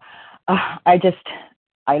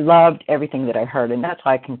 I loved everything that I heard, and that's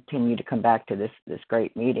why I continue to come back to this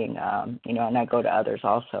great meeting, and I go to others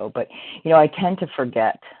also. But, I tend to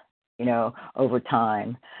forget, over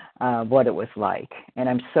time, what it was like. And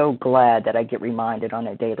I'm so glad that I get reminded on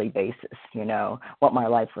a daily basis, what my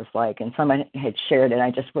life was like. And someone had shared it, and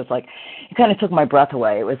I just was like, it kind of took my breath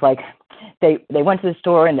away. It was like they went to the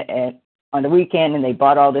store and on the weekend, and they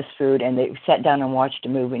bought all this food, and they sat down and watched a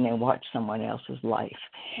movie, and they watched someone else's life.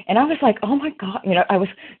 And I was like, oh my God, I was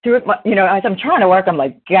through it, as I'm trying to work, I'm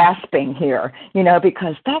like gasping here,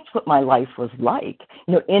 because that's what my life was like,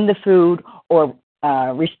 in the food or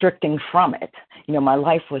restricting from it. My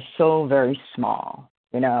life was so very small.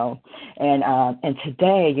 And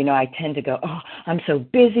today, I tend to go, oh, I'm so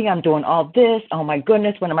busy, I'm doing all this, oh my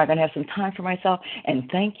goodness, when am I going to have some time for myself? And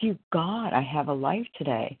thank you, God, I have a life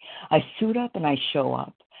today. I suit up and I show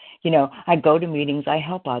up. I go to meetings, I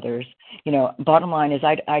help others. Bottom line is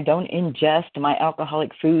I don't ingest my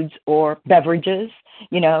alcoholic foods or beverages,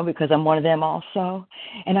 because I'm one of them also.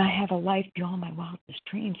 And I have a life beyond my wildest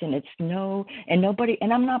dreams, and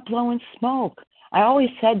and I'm not blowing smoke. I always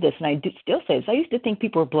said this, and I still say this. I used to think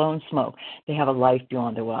people were blowing smoke. They have a life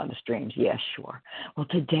beyond their wildest dreams. Yes, sure. Well,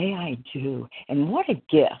 today I do. And what a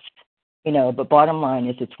gift. But bottom line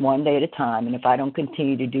is it's one day at a time. And if I don't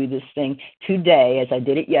continue to do this thing today as I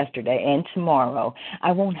did it yesterday and tomorrow,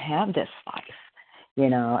 I won't have this life,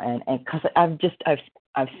 and because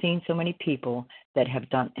I've seen so many people that have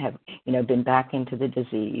been back into the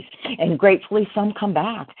disease, and gratefully some come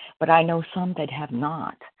back, but I know some that have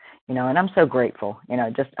not. And I'm so grateful.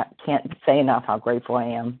 I can't say enough how grateful I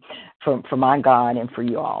am for my God and for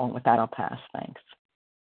you all. With that, I'll pass. Thanks.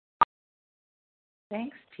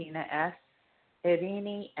 Thanks, Tina S.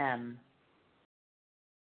 Irini M.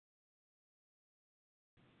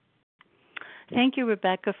 Thank you,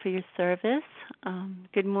 Rebecca, for your service.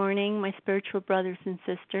 Good morning, my spiritual brothers and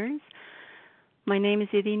sisters. My name is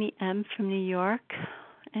Irini M. from New York,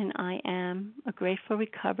 and I am a grateful,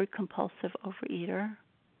 recovered, compulsive overeater.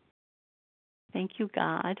 Thank you,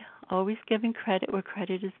 God. Always giving credit where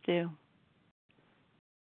credit is due.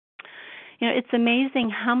 It's amazing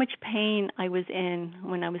how much pain I was in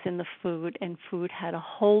when I was in the food, and food had a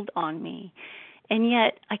hold on me. And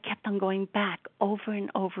yet I kept on going back over and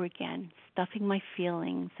over again, stuffing my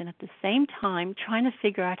feelings, and at the same time trying to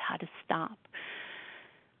figure out how to stop.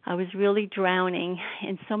 I was really drowning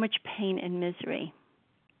in so much pain and misery.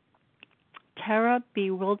 Terror,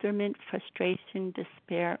 bewilderment, frustration,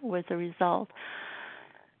 despair was a result.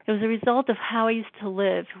 It was a result of how I used to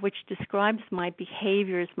live, which describes my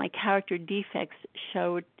behaviors, my character defects.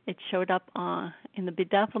 It showed up in the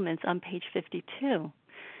bedevilments on page 52.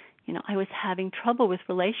 I was having trouble with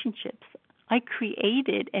relationships. I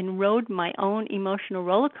created and rode my own emotional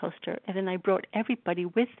roller coaster, and then I brought everybody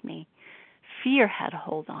with me. Fear had a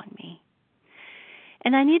hold on me.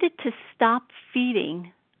 And I needed to stop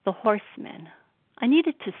feeding the horsemen. I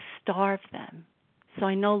needed to starve them so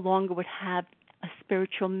I no longer would have a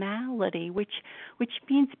spiritual malady, which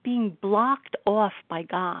means being blocked off by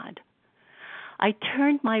God. I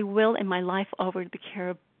turned my will and my life over to the care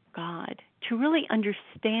of God to really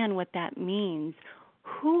understand what that means.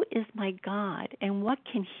 Who is my God, and what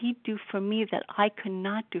can He do for me that I could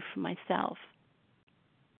not do for myself?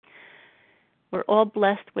 We're all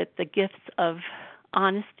blessed with the gifts of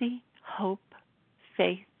honesty, hope,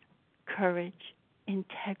 faith, courage,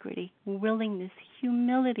 integrity, willingness,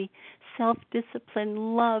 humility,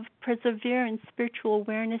 self-discipline, love, perseverance, spiritual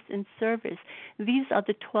awareness, and service. These are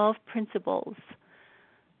the 12 principles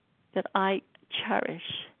that I cherish.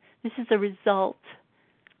 This is a result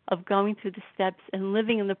of going through the steps and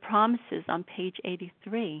living in the promises on page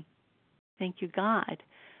 83. Thank you, God.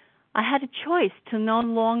 I had a choice to no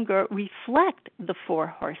longer reflect the 4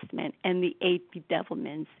 horsemen and the 8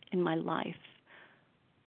 bedevilments in my life,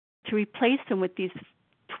 to replace them with these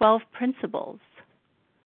 12 principles.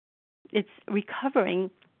 It's recovering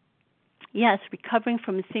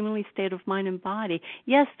from a seemingly state of mind and body.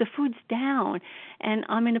 Yes, the food's down, and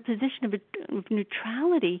I'm in a position of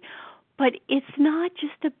neutrality, but it's not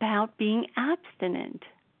just about being abstinent.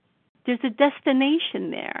 There's a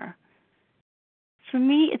destination there. For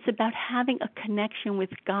me, it's about having a connection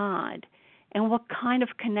with God, and what kind of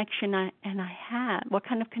connection I have,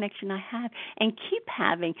 and keep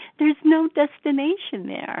having. There's no destination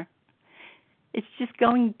there. It's just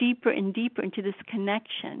going deeper and deeper into this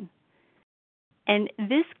connection. And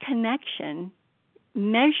this connection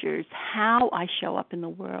measures how I show up in the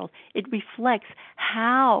world. It reflects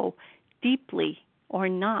how deeply or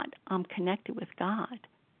not I'm connected with God.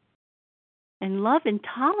 And love and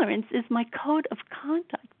tolerance is my code of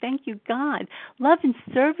conduct. Thank you, God. Love and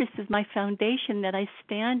service is my foundation that I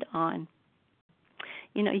stand on.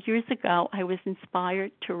 Years ago, I was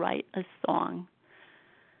inspired to write a song.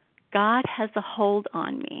 God has a hold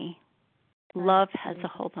on me. Love has a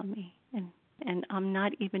hold on me. And I'm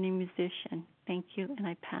not even a musician. Thank you, and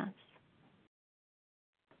I pass.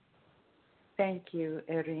 Thank you,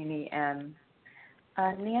 Irini M.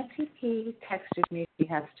 Nancy P. texted me she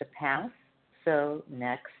has to pass. So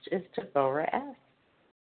next is Deborah S.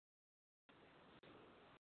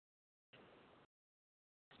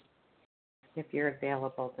 if you're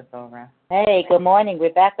available, Deborah. Hey, good morning,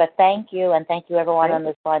 Rebecca. Thank you, and thank you everyone on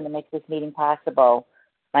this line that makes this meeting possible.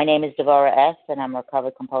 My name is Deborah S., and I'm a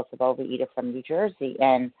recovered compulsive overeater from New Jersey.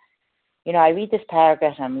 And, you know, I read this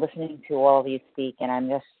paragraph, and I'm listening to all of you speak, and I'm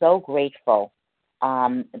just so grateful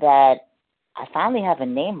that I finally have a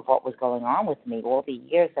name of what was going on with me all the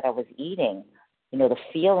years that I was eating. You know, the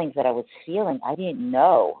feelings that I was feeling, I didn't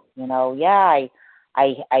know. You know,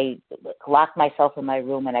 I locked myself in my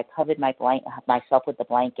room and I covered myself with the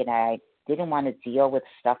blanket, and I didn't want to deal with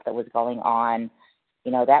stuff that was going on.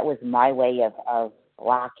 You know, that was my way of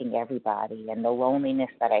blocking everybody, and the loneliness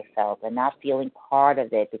that I felt and not feeling part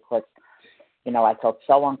of it because, you know, I felt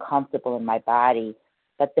so uncomfortable in my body.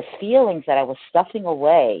 But the feelings that I was stuffing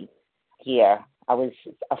away here, I was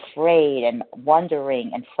afraid and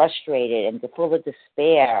wondering and frustrated and full of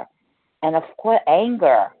despair and, of course,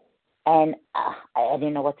 anger. And I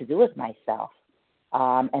didn't know what to do with myself.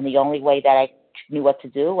 And the only way that I knew what to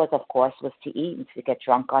do was, of course, was to eat and to get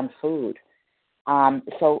drunk on food.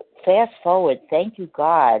 So fast forward, thank you,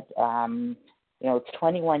 God. You know, it's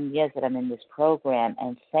 21 years that I'm in this program,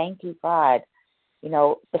 and thank you, God. You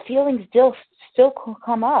know, the feelings still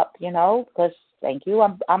come up, you know, because thank you,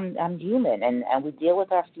 I'm human, and we deal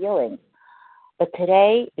with our feelings. But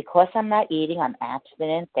today, because I'm not eating, I'm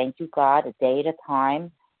abstinent, thank you, God, a day at a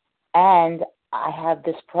time. And I have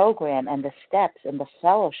this program and the steps and the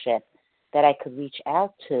fellowship that I could reach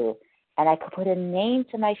out to, and I could put a name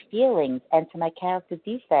to my feelings and to my character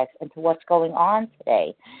defects and to what's going on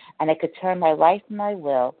today. And I could turn my life and my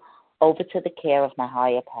will over to the care of my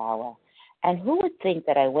higher power. And who would think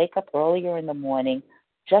that I wake up earlier in the morning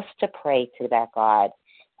just to pray to that God?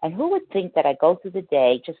 And who would think that I go through the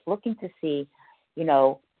day just looking to see, you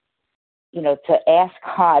know, to ask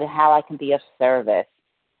God how I can be of service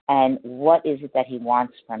and what is it that he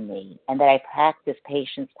wants from me, and that I practice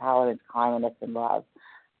patience, tolerance, kindness, and love.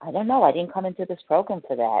 I don't know. I didn't come into this program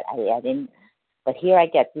for that. I didn't. But here I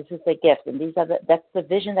get. This is the gift, and that's the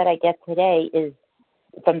vision that I get today. Is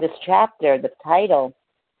from this chapter. The title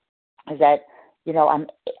is that, you know,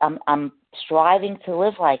 I'm striving to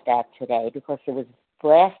live like that today, because it was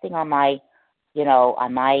blasting on my, you know,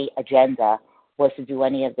 on my agenda was to do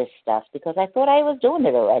any of this stuff, because I thought I was doing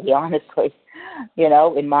it already, honestly. You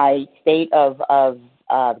know, in my state of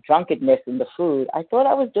drunkenness in the food, I thought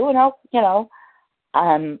I was doing, you know,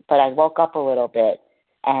 but I woke up a little bit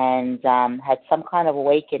and had some kind of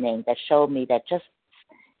awakening that showed me that just,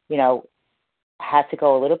 you know, had to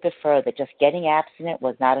go a little bit further. Just getting abstinent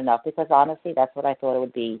was not enough, because honestly, that's what I thought it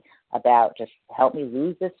would be about. Just help me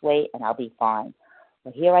lose this weight and I'll be fine.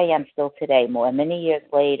 But here I am still today, many years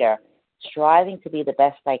later, striving to be the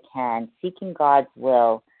best I can, seeking God's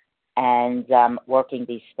will, and working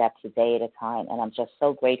these steps a day at a time. And I'm just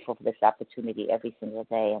so grateful for this opportunity every single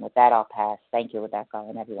day. And with that, I'll pass. Thank you, Rebecca,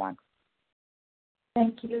 and everyone.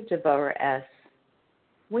 Thank you, Deborah S.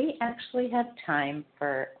 We actually have time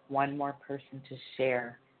for one more person to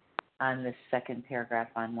share on this second paragraph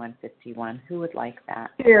on 151. Who would like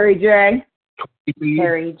that? Terry J.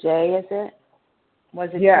 Terry J, is it? Was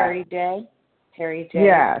it Yes. Terry J? Terry J?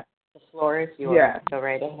 Yes. The floor is yours. Yes. Go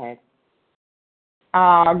right ahead.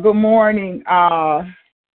 Good morning, A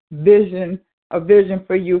Vision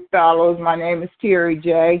for You fellows. My name is Terry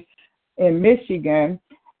J. in Michigan,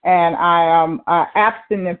 and I am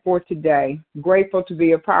abstinent for today. Grateful to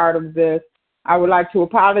be a part of this. I would like to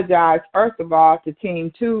apologize, first of all, to Team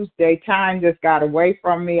Tuesday. Time just got away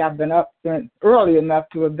from me. I've been up since early enough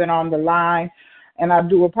to have been on the line, and I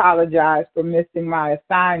do apologize for missing my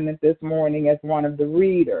assignment this morning as one of the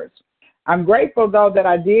readers. I'm grateful, though, that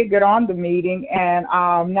I did get on the meeting, and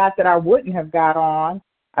not that I wouldn't have got on.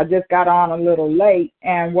 I just got on a little late,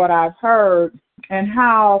 and what I've heard and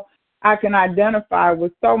how I can identify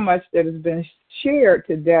with so much that has been shared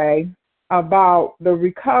today about the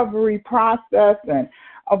recovery process and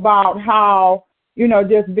about how, you know,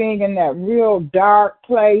 just being in that real dark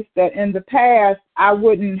place that in the past I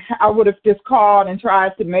would have just called and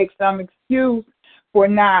tried to make some excuse for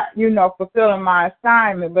not, you know, fulfilling my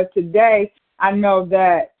assignment. But today I know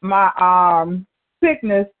that my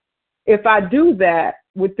sickness, if I do that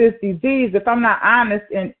with this disease, if I'm not honest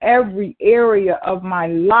in every area of my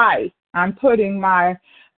life, I'm putting my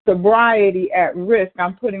sobriety at risk.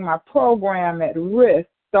 I'm putting my program at risk.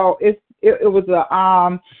 So it was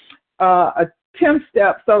a 10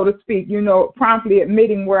 step, so to speak, you know, promptly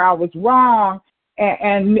admitting where I was wrong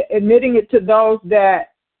and admitting it to those that,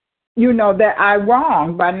 you know, that I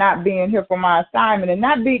wronged by not being here for my assignment, and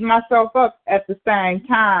not beating myself up at the same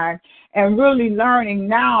time, and really learning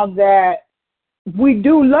now that we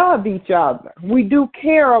do love each other. We do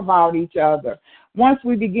care about each other. once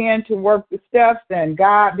we begin to work the steps and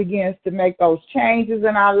God begins to make those changes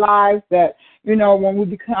in our lives, that, when we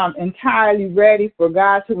become entirely ready for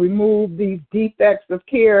God to remove these defects of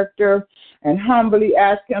character and humbly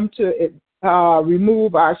ask him to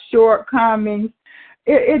remove our shortcomings,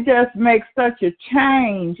 it just makes such a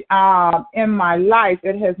change in my life.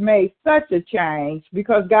 It has made such a change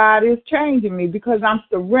because God is changing me, because I'm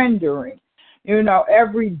surrendering.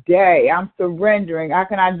 Every day I'm surrendering. I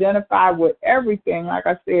can identify with everything, like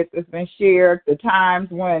I said, that's been shared, the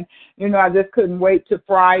times when, I just couldn't wait till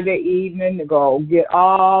Friday evening to go get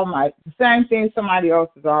the same thing somebody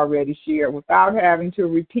else has already shared without having to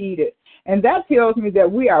repeat it. And that tells me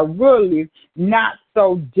that we are really not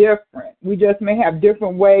so different. We just may have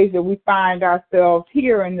different ways that we find ourselves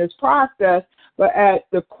here in this process, but at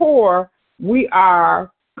the core, we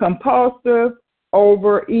are compulsive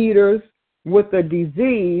overeaters with a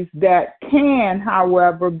disease that can,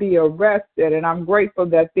 however, be arrested. And I'm grateful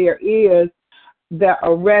that there is the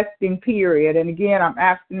arresting period. And again, I'm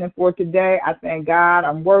asking for today. I thank God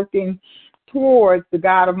I'm working towards the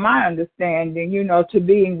God of my understanding, to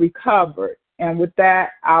being recovered. And with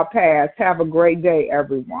that, I'll pass. Have a great day,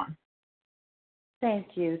 everyone.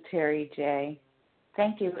 Thank you, Terry J.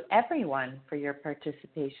 Thank you, everyone, for your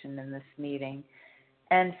participation in this meeting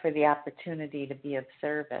and for the opportunity to be of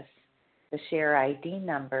service. The share ID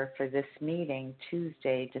number for this meeting,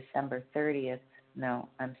 Tuesday, December 30th. No,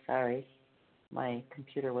 I'm sorry. My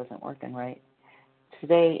computer wasn't working right.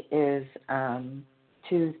 Today is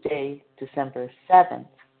Tuesday, December 7th,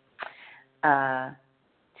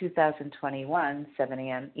 2021, 7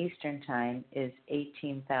 a.m. Eastern Time is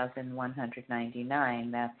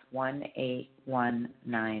 18,199. That's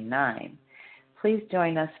 18199. Please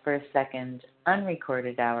join us for a second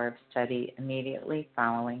unrecorded hour of study immediately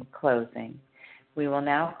following closing. We will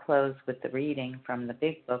now close with the reading from the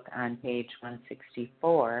Big Book on page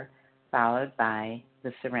 164, followed by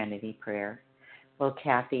the Serenity Prayer. Will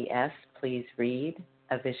Kathy S. please read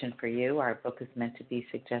A Vision for You? Our book is meant to be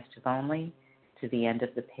suggestive only, to the end of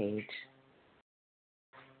the page.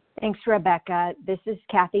 Thanks, Rebecca. This is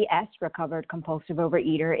Kathy S., recovered compulsive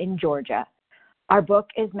overeater in Georgia. Our book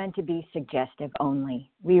is meant to be suggestive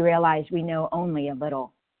only. We realize we know only a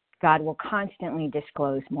little. God will constantly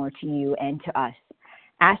disclose more to you and to us.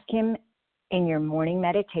 Ask him in your morning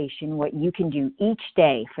meditation what you can do each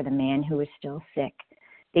day for the man who is still sick.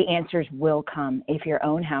 The answers will come if your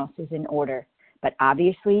own house is in order, but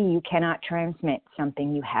obviously you cannot transmit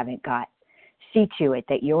something you haven't got. See to it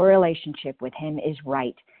that your relationship with him is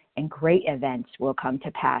right, and great events will come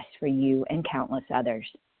to pass for you and countless others.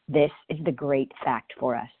 This is the great fact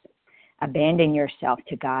for us. Abandon yourself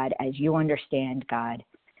to God as you understand God.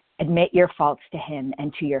 Admit your faults to him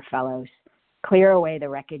and to your fellows. Clear away the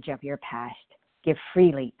wreckage of your past. Give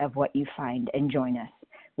freely of what you find and join us.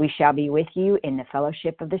 We shall be with you in the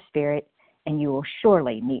fellowship of the Spirit, and you will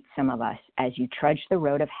surely meet some of us as you trudge the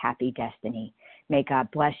road of happy destiny. May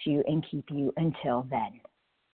God bless you and keep you until then.